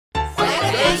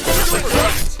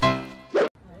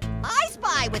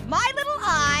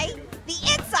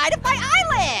side of my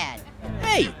eyelid.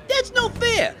 Hey, that's no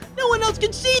fair. No one else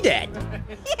can see that.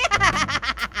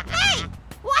 Hey,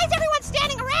 why is everyone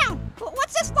standing around?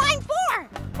 What's this line for?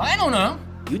 I don't know.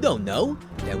 You don't know?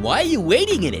 Then why are you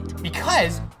waiting in it?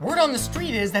 Because word on the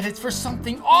street is that it's for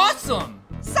something awesome.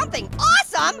 Something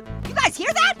awesome? You guys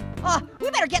hear that? We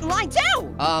better get in line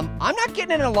too. I'm not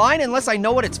getting in a line unless I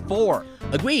know what it's for.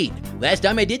 Agreed. Last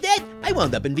time I did that, I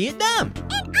wound up in Vietnam.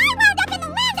 And I wound up in the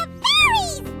land of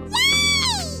fairies!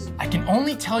 Yay! I can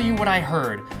only tell you what I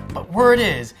heard, but word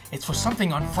is, it's for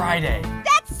something on Friday.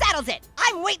 That settles it.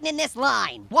 I'm waiting in this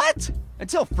line. What?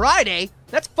 Until Friday?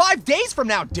 That's 5 days from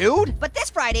now, dude. But this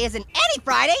Friday isn't any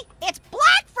Friday. It's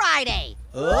Black Friday.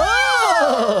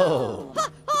 Oh!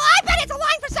 I bet it's a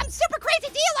line for some super crazy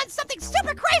deal on something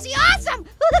super crazy awesome.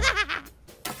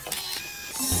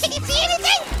 Can you see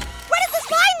anything? Where does this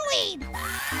line lead?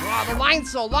 Oh, the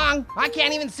line's so long, I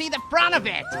can't even see the front of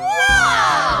it.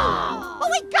 Whoa! Well,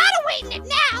 we gotta wait in it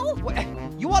now. What?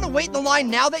 You want to wait in the line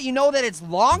now that you know that it's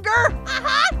longer?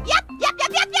 Uh-huh. Yep.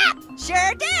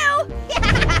 Sure do.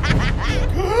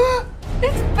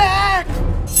 It's back!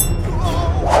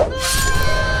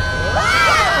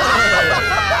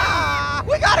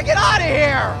 We gotta get out of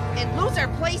here! And lose our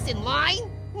place in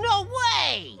line? No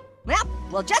way! Well,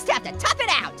 we'll just have to tough it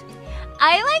out.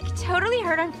 I totally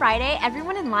heard on Friday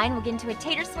everyone in line will get into a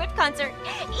Taylor Swift concert.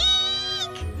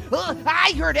 Eek!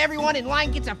 I heard everyone in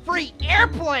line gets a free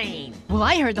airplane. Well,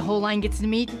 I heard the whole line gets to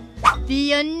meet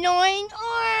the annoying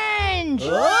orange.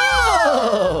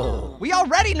 Oh! We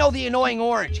already know the annoying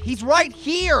orange. He's right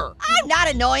here. I'm not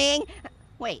annoying.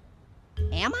 Wait,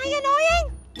 am I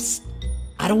annoying? Psst.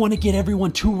 I don't want to get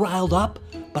everyone too riled up,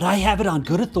 but I have it on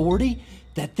good authority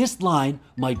that this line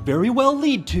might very well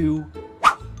lead to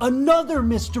another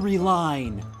mystery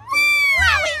line.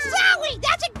 Wowie zowie,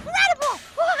 that's incredible!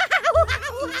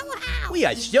 We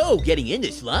are so getting in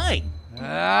this line.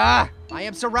 I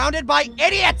am surrounded by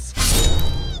idiots.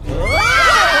 Oh,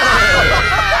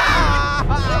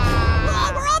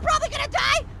 we're all probably gonna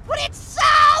die, but it's so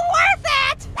worth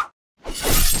it!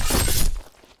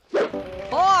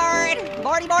 Board!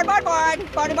 Boardy board, board,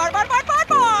 board! Boardy board, board, board, board,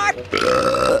 board!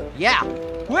 Yeah,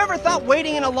 whoever thought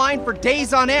waiting in a line for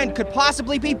days on end could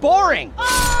possibly be boring?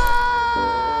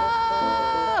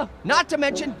 Not to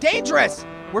mention dangerous!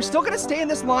 We're still gonna stay in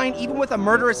this line even with a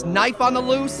murderous knife on the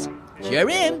loose? Sure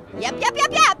am. Yep.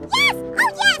 Yes! Oh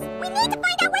yes! We need to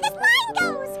find out where this line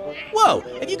goes! Whoa,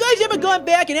 have you guys ever gone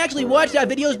back and actually watched our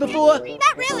videos before?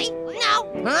 Not really, no.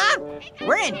 Huh?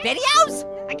 We're in videos?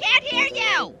 I can't hear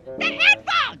you! The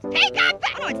headphones! Take off the—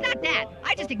 Oh, no, it's not that.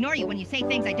 I just ignore you when you say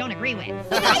things I don't agree with. You do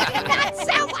not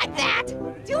sound like that!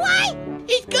 Do I?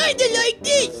 It's kinda like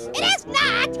this. It is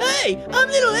not! Hey, I'm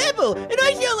Little Apple, and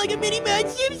I sound like a mini-man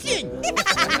Simpson.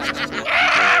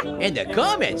 And the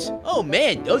comments, oh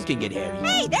man, those can get hairy.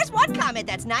 Hey, there's one comment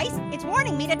that's nice. It's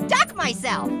warning me to duck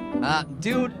myself.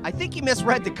 Dude, I think you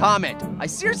misread the comment. I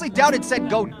seriously doubt it said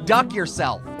go duck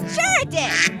yourself. Sure it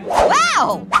did.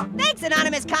 Wow! Thanks,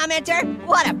 anonymous commenter.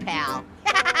 What a pal.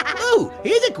 Oh,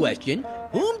 here's a question.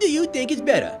 Whom do you think is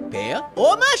better, Pear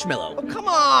or Marshmallow? Oh, come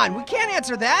on, we can't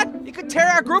answer that. You could tear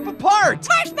our group apart.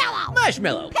 Marshmallow!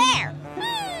 Marshmallow. Pear!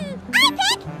 I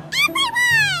pick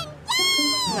everyone!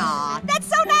 Yay! Aw, that's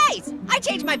so nice. I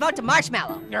changed my vote to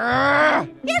Marshmallow. Grr.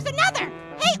 Here's another.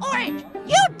 Hey, Orange,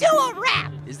 you do a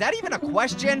rap. Is that even a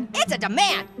question? It's a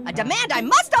demand I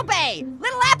must obey.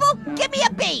 Little Apple, give me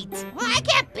a beat. Well, I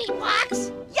can't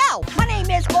beatbox. Yo, my name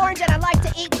is Orange and I like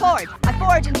to eat porridge. I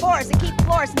forage in forests and keep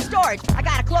florists in storage. I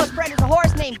got a close friend who's a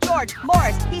horse named George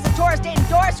Morris. He's a tourist dating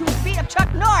Doris who's beat up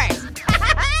Chuck Norris.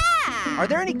 Are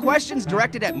there any questions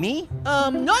directed at me?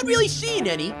 Not really seeing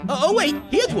any. Oh, wait,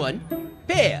 here's one.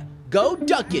 Pear, go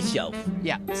duck yourself.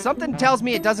 Yeah, something tells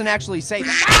me it doesn't actually say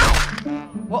that. Ow!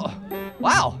 Well,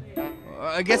 wow.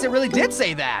 I guess it really did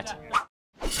say that.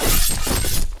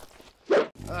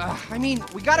 I mean,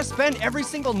 we gotta spend every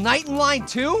single night in line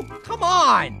too? Come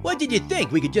on! What did you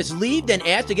think? We could just leave, then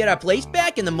ask to get our place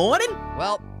back in the morning?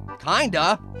 Well,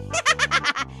 kinda.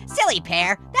 Silly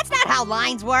Pear, that's not how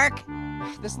lines work.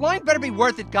 This line better be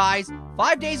worth it, guys.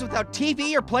 5 days without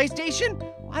TV or PlayStation?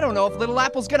 I don't know if Little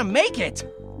Apple's gonna make it.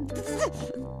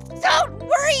 Don't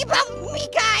worry about me,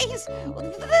 guys.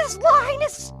 This line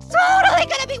is totally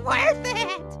gonna be worth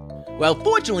it. Well,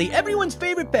 fortunately, everyone's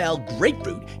favorite pal,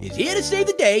 Grapefruit, is here to save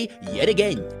the day yet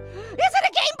again. Is it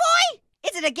a Game Boy?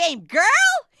 Is it a game girl?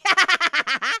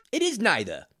 It is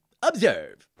neither.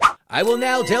 Observe. I will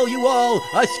now tell you all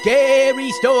a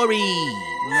scary story.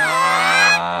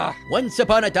 Once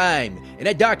upon a time, in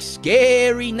a dark,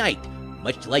 scary night,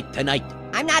 much like tonight.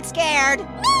 I'm not scared. Me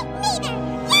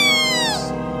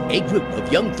neither! Yay! a group of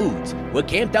young foods were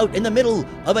camped out in the middle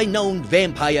of a known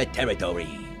vampire territory.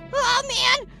 Oh,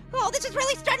 man. Oh, this is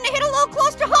really starting to hit a little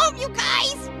close to home, you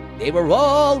guys. They were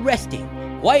all resting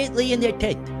quietly in their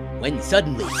tent when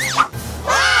suddenly...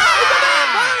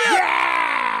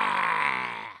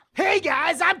 Hey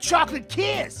guys, I'm Chocolate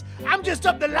Kiss. I'm just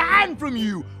up the line from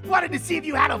you. Wanted to see if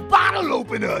you had a bottle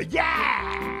opener,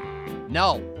 yeah!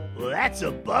 No. Well, that's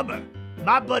a bummer.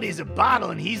 My buddy's a bottle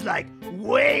and he's like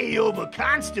way over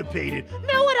constipated.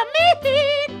 Know what I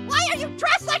mean? Why are you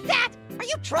dressed like that? Are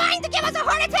you trying to give us a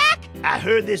heart attack? I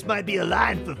heard this might be a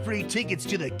line for free tickets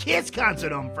to the Kiss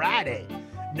concert on Friday.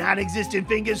 Non-existent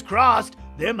fingers crossed,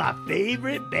 they're my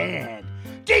favorite band.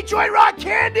 Detroit Rock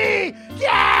Candy!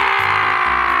 Yeah!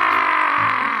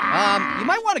 You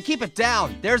might want to keep it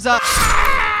down. There's a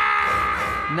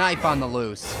knife on the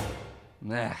loose.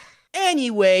 Ugh.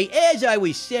 Anyway, as I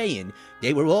was saying,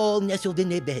 they were all nestled in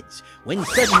their beds when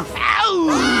suddenly...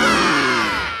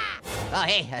 Oh,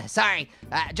 hey, sorry.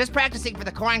 Just practicing for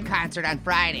the Korn concert on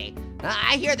Friday.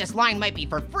 I hear this line might be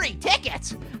for free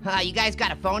tickets. You guys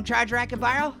got a phone charger I could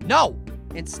borrow? No!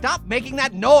 And stop making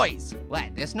that noise!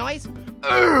 What, this noise?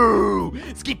 Ooh!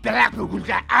 Skip the lap,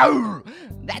 ow!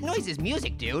 That noise is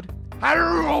music, dude.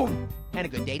 Ow! And a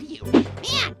good day to you. Man,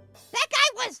 that guy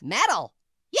was metal.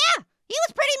 Yeah, he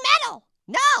was pretty metal.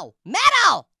 No,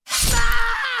 metal!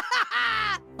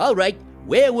 All right,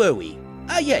 where were we?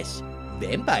 Ah, yes,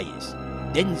 vampires.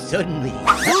 Then suddenly...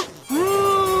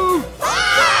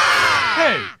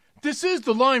 Hey, this is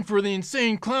the line for the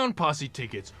Insane Clown Posse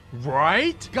tickets,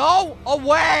 right? Go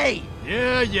away!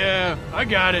 Yeah, I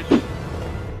got it.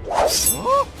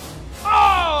 Huh?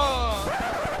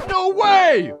 Ah! No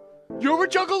way! You're a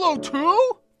juggalo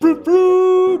too? Fruit,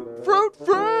 fruit! Fruit,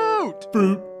 fruit!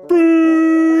 Fruit,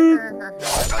 fruit!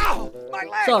 Ow! My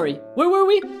leg! Sorry, where were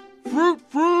we? Fruit,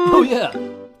 fruit! Oh yeah,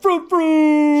 fruit,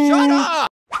 fruit! Shut up!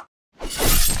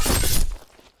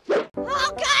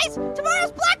 Oh, guys,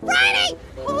 tomorrow's Black Friday!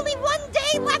 Only one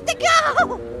day left to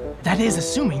go! That is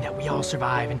assuming that we all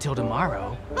survive until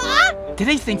tomorrow. Huh?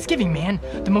 Today's Thanksgiving, man.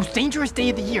 The most dangerous day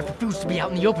of the year for foods to be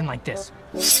out in the open like this.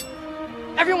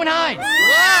 Everyone hide!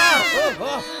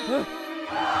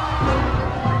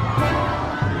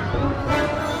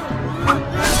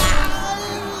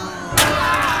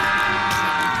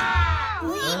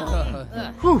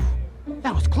 Whew,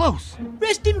 that was close.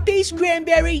 Rest in peace,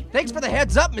 Cranberry. Thanks for the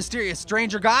heads up, mysterious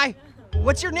stranger guy.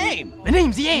 What's your name? The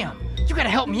name's Yam. You gotta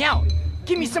help me out.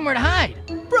 Give me somewhere to hide.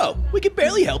 Bro, we can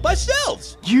barely help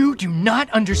ourselves. You do not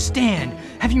understand.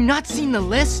 Have you not seen the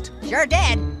list? Sure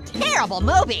did. Terrible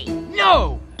movie.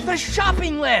 No! The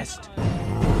shopping list!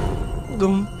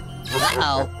 Uh-oh.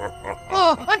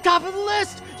 Oh, on top of the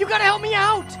list! You gotta help me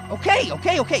out! Okay.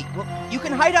 Well, you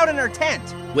can hide out in our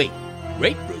tent. Wait,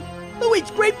 grapefruit? Who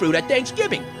eats grapefruit at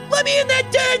Thanksgiving? Let me in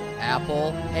that tent!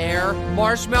 Apple, pear,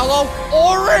 marshmallow,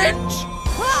 orange!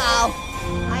 Uh-oh.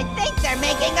 I think they're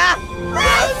making a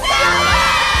fruit salad!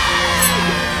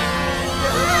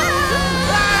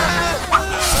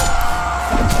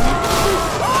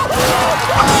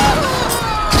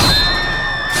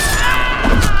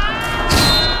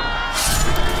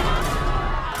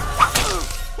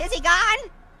 Is he gone?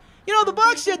 You know, the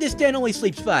box said this den only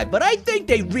sleeps 5, but I think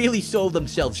they really sold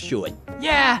themselves short.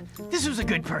 Yeah, this was a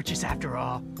good purchase after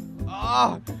all.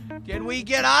 Oh, can we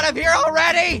get out of here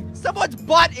already? Someone's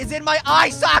butt is in my eye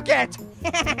socket!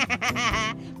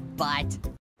 But...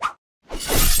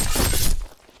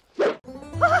 Oh,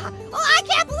 I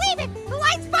can't believe it! The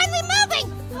line's finally moving!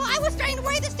 Oh, I was starting to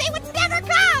worry this day would never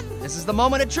come! This is the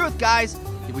moment of truth, guys.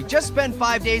 Did we just spend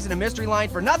 5 days in a mystery line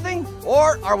for nothing?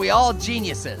 Or are we all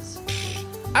geniuses?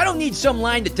 I don't need some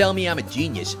line to tell me I'm a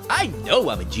genius. I know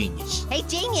I'm a genius. Hey,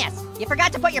 genius! You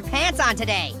forgot to put your pants on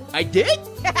today. I did?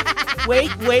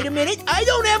 Wait a minute. I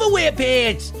don't ever wear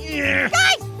pants.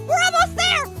 Guys, we're almost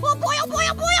there! Oh boy, oh boy,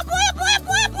 oh boy, oh boy, oh boy, oh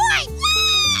boy, oh boy!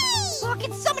 Yay! Oh,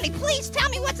 can somebody please tell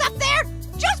me what's up there?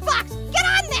 Juice box, get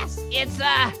on this! It's,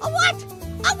 A what?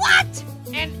 A what?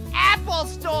 an Apple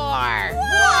store!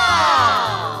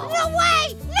 Whoa! No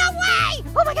way! No way!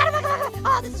 Oh my god, oh my god, oh my god!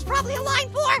 Oh, this is probably a line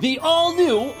for... The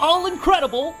all-new,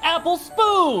 all-incredible Apple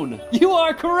Spoon! You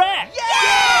are correct!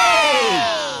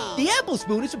 The apple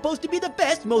spoon is supposed to be the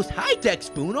best, most high-tech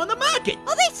spoon on the market.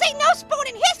 Oh, they say no spoon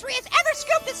in history has ever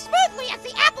scooped as smoothly as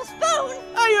the apple spoon!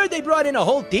 I heard they brought in a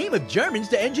whole team of Germans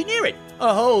to engineer it.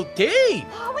 A whole team!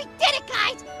 Oh, we did it,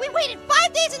 guys! We waited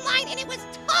 5 days in line and it was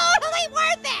totally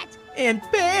worth it! And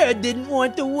Bear didn't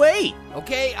want to wait.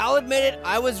 Okay, I'll admit it,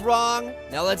 I was wrong.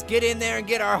 Now let's get in there and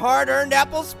get our hard-earned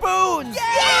apple spoons!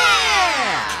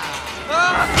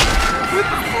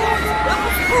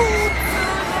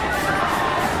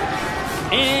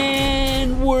 And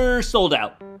we're sold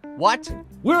out. What?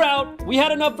 We're out. We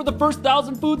had enough for the first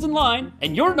 1,000 foods in line,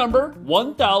 and your number,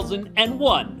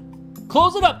 1,001.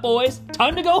 Close it up, boys.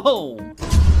 Time to go home.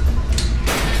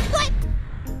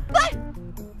 But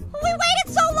we waited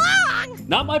so long!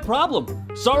 Not my problem.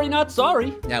 Sorry, not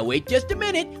sorry. Now wait just a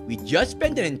minute. We just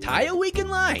spent an entire week in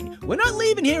line. We're not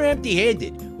leaving here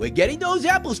empty-handed. We're getting those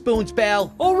apple spoons,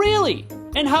 pal. Oh, really?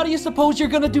 And how do you suppose you're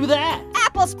gonna do that?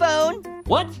 Apple spoon!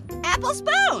 What? Apple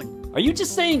spoon! Are you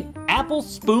just saying apple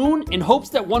spoon in hopes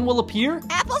that one will appear?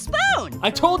 Apple spoon!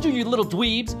 I told you, you little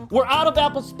dweebs, we're out of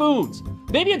apple spoons.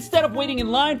 Maybe instead of waiting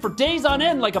in line for days on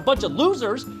end like a bunch of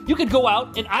losers, you could go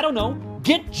out and, I don't know,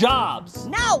 get jobs.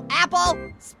 No,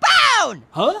 Apple spoon!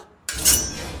 Huh?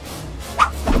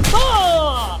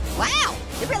 Ah! Wow,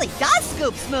 it really does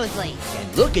scoop smoothly.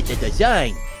 And look at the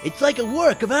design. It's like a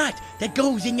work of art that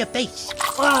goes in your face.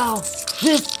 Wow,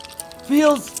 this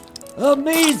feels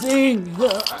amazing.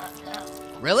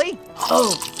 Really?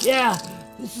 Oh, yeah,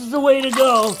 this is the way to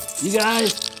go, you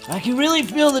guys. I can really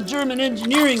feel the German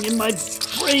engineering in my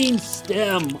brain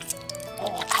stem.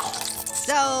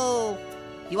 So,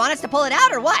 you want us to pull it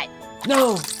out or what?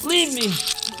 No, leave me.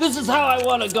 This is how I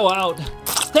want to go out.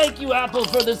 Thank you, Apple,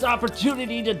 for this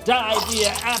opportunity to die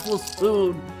via Apple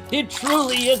Spoon. It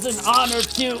truly is an honor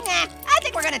to... I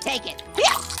think we're gonna take it.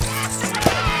 Here.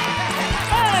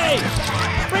 Hey!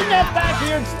 Bring that back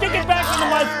here and stick it back into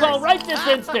my skull right this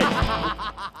instant.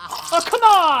 Oh, come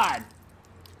on!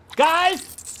 Guys!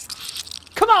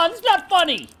 Come on, it's not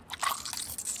funny!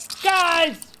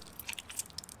 Guys!